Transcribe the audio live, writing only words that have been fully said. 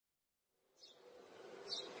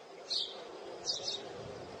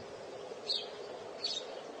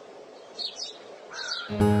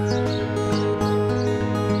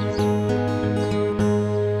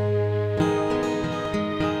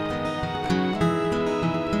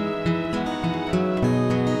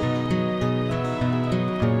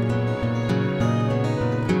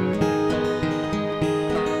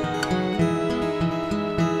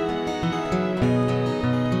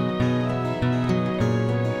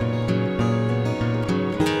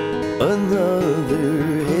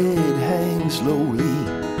Another head hangs lowly,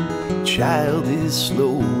 child is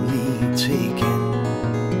slowly taken,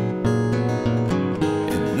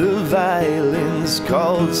 and the violence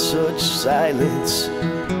called such silence.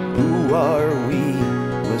 Who are we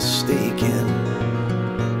mistaken?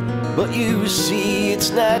 But you see, it's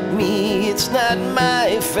not me, it's not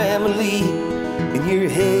my family. In your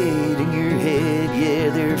head, yeah,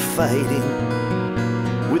 they're fighting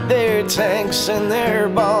with their tanks and their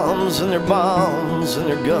bombs and their bombs and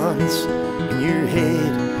their guns. In your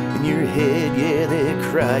head, yeah, they're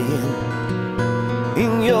crying.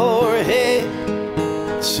 In your head,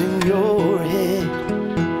 it's in your head.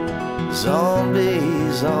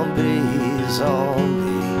 Zombie, zombie,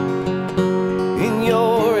 zombie. In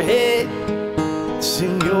your head, it's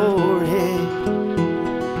in your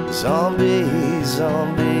head. Zombie,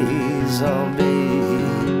 zombie, zombie.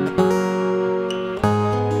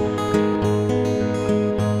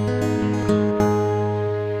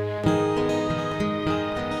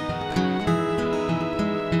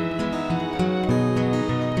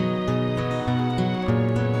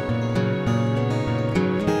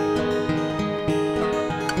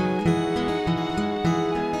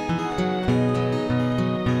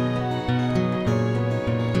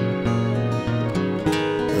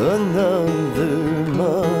 Another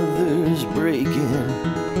mother's breaking,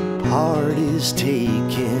 heart is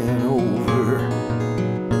taking over.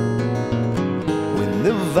 When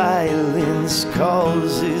the violence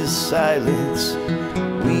causes silence,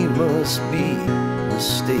 we must be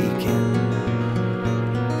mistaken.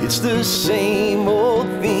 It's the same old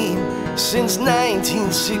theme since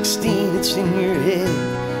 1916. It's in your head,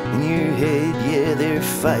 yeah, they're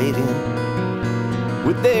fighting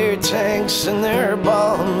with their tanks and their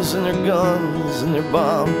bombs and their guns and their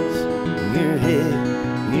bombs. In your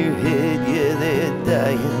head, yeah, they're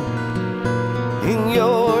dying. In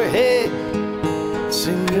your head, it's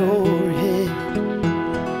in your head.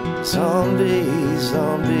 Zombie,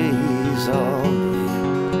 zombie, zombie.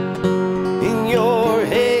 In your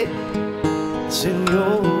head, it's in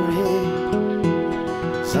your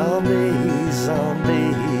head. Zombie,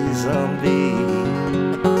 zombie, zombie.